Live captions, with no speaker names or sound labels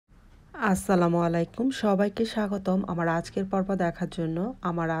আসসালামু আলাইকুম, সবাইকে স্বাগতম আমার আজকের পর্ব দেখার জন্য।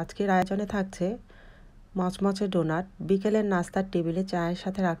 আমার আজকের আয়োজনে থাকছে মচমচে ডোনাট। বিকেলের নাস্তার টেবিলে চায়ের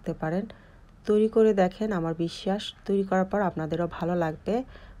সাথে রাখতে পারেন। তৈরি করে দেখেন, আমার বিশ্বাস তৈরি করার পর আপনাদেরও ভালো লাগবে।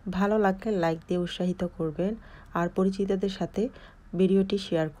 ভালো লাগলে লাইক দিয়ে উৎসাহিত করবেন আর পরিচিতদের সাথে ভিডিওটি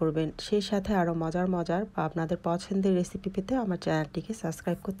শেয়ার করবেন। সেই সাথে আরও মজার বা আপনাদের পছন্দের রেসিপি পেতে আমার চ্যানেলটিকে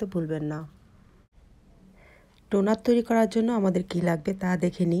সাবস্ক্রাইব করতে ভুলবেন না। ডোনাট তৈরি করার জন্য আমাদের কী লাগবে তা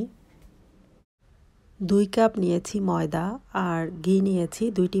দেখে নিই। 2 কাপ নিয়েছি ময়দা আর ঘি নিয়েছি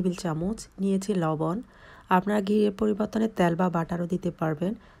 2 টেবিল চামচ, নিয়েছি লবণ। আপনারা ঘিয়ের পরিবর্তনে তেল বা বাটারও দিতে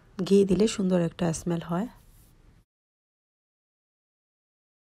পারবেন। ঘি দিলে সুন্দর একটা স্মেল হয়।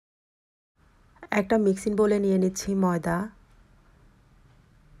 একটা মিক্সিং বোলে নিয়ে নিচ্ছি ময়দা,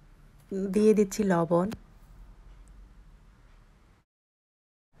 দিয়ে দিচ্ছি লবণ,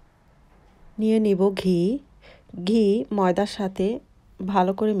 নিয়ে নিব ঘি। ঘি ময়দার সাথে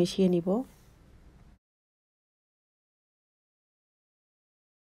ভালো করে মিশিয়ে নিব।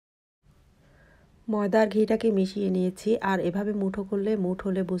 ময়দা আর ঘিটাকে মিশিয়ে নিয়েছি, আর এভাবে মুঠো করলে মুঠ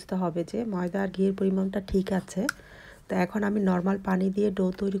হলে বুঝতে হবে যে ময়দা আর ঘির পরিমাণটা ঠিক আছে। তো এখন আমি নর্মাল পানি দিয়ে ডো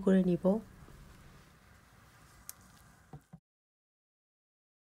তৈরি করে নিব।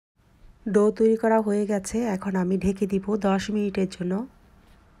 ডো তৈরি করা হয়ে গেছে, এখন আমি ঢেকে দিব 10 মিনিটের জন্য।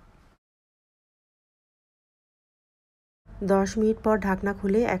 10 মিনিট পর ঢাকনা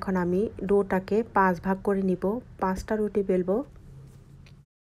খুলে এখন আমি ডোটাকে 5 ভাগ করে নিব। 5টা রুটি বেলবো।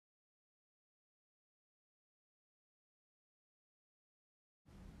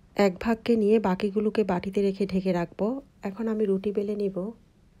 এক ভাগকে নিয়ে বাকিগুলোকে বাটিতে রেখে ঢেকে রাখবো। এখন আমি রুটি বেলে নিব।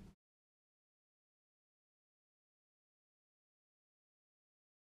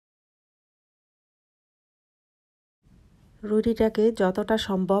 রুটিটাকে যতটা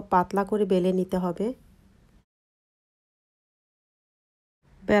সম্ভব পাতলা করে বেলে নিতে হবে।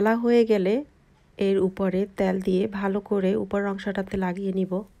 বেলা হয়ে গেলে এর উপরে তেল দিয়ে ভালো করে উপরের অংশটাতে লাগিয়ে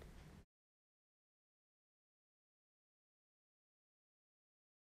নিব।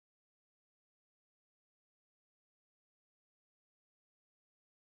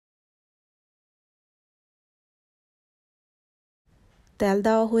 তেল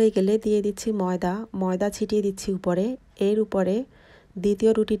দেওয়া হয়ে গেলে দিয়ে দিচ্ছি ময়দা। ময়দা ছিটিয়ে দিচ্ছি উপরে। এর উপরে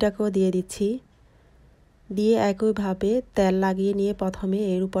দ্বিতীয় রুটিটাকেও দিয়ে দিচ্ছি। দিয়ে একইভাবে তেল লাগিয়ে নিয়ে প্রথমে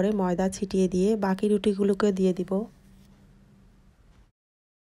এর উপরে ময়দা ছিটিয়ে দিয়ে বাকি রুটিগুলোকে দিয়ে দিব।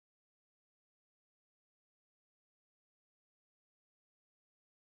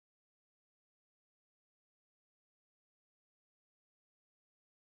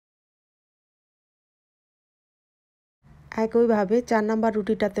 একইভাবে 4 নাম্বার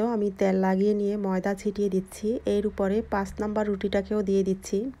রুটিটাতেও আমি তেল লাগিয়ে নিয়ে ময়দা ছিটিয়ে দিচ্ছি। এর উপরে 5 নাম্বার রুটিটাকেও দিয়ে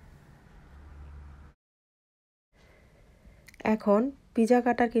দিচ্ছি। এখন পিজা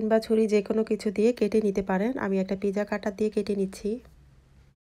কাটার কিংবা ছুরি যে কোনো কিছু দিয়ে কেটে নিতে পারেন। আমি একটা পিজা কাটার দিয়ে কেটে নিচ্ছি।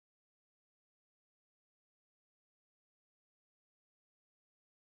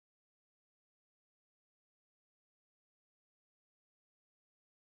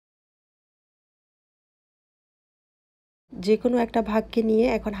 যে কোনো একটা ভাগকে নিয়ে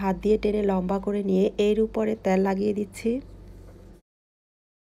এখন হাত দিয়ে টেনে লম্বা করে নিয়ে এর উপরে তেল লাগিয়ে দিচ্ছি।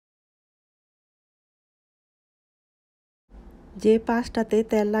 যে পাশটাতে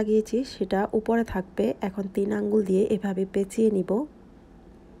তেল লাগিয়েছি সেটা উপরে থাকবে। এখন 3 আঙ্গুল দিয়ে এভাবে পেঁচিয়ে নিব।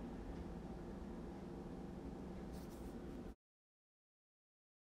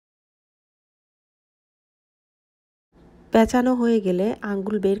 পেঁচানো হয়ে গেলে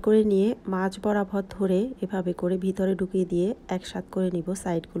আঙ্গুল বের করে নিয়ে মাঝ বরাবর ধরে এভাবে করে ভিতরে ঢুকিয়ে দিয়ে একসাথে করে নিব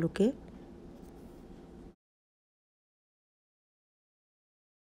সাইডগুলোকে।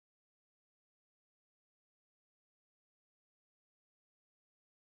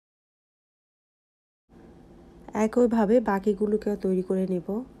 একইভাবে বাকিগুলোকেও তৈরি করে নেব।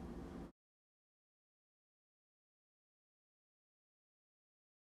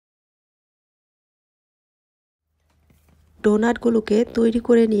 ডোনাটগুলোকে তৈরি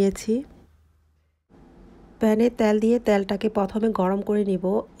করে নিয়েছি। প্যানে তেল দিয়ে তেলটাকে প্রথমে গরম করে নিব।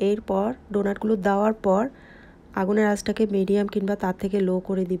 এরপর ডোনাটগুলো দেওয়ার পর আগুনের আঁচটাকে মিডিয়াম কিংবা তার থেকে লো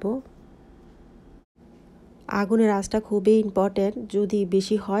করে দিব। আগুনের আঁচটা খুবই ইম্পর্ট্যান্ট। যদি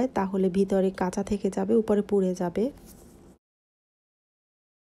বেশি হয় তাহলে ভিতরে কাঁচা থেকে যাবে, উপরে পুড়ে যাবে।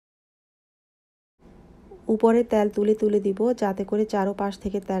 উপরে তেল তুলে তুলে দিব যাতে করে চারোপাশ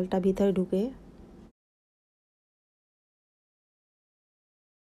থেকে তেলটা ভিতরে ঢুকে।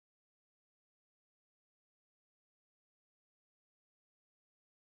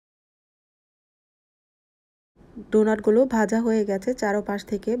 ডোনাটগুলো ভাজা হয়ে গেছে, চারোপাশ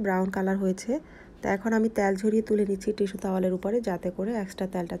থেকে ব্রাউন কালার হয়েছে। তো এখন আমি তেল ঝরিয়ে তুলে নিচ্ছি টিস্যু তাওয়ালের উপরে, যাতে করে এক্সট্রা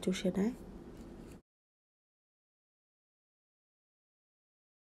তেলটা চুষে নেয়।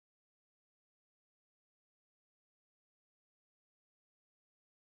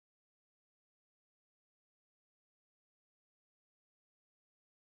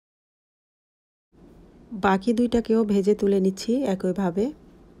 বাকি দুইটাকেও ভেজে তুলে নিচ্ছি একইভাবে।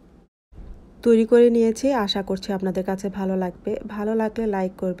 তৈরি করে নিয়েছি, আশা করছি আপনাদের কাছে ভালো লাগবে। ভালো লাগলে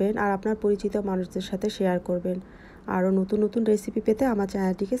লাইক করবেন আর আপনার পরিচিত মানুষদের সাথে শেয়ার করবেন। আরও নতুন নতুন রেসিপি পেতে আমার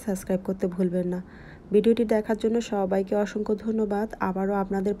চ্যানেলটিকে সাবস্ক্রাইব করতে ভুলবেন না। ভিডিওটি দেখার জন্য সবাইকে অসংখ্য ধন্যবাদ। আবারও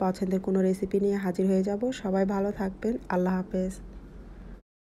আপনাদের পছন্দের কোনো রেসিপি নিয়ে হাজির হয়ে যাব। সবাই ভালো থাকবেন। আল্লাহ হাফেজ।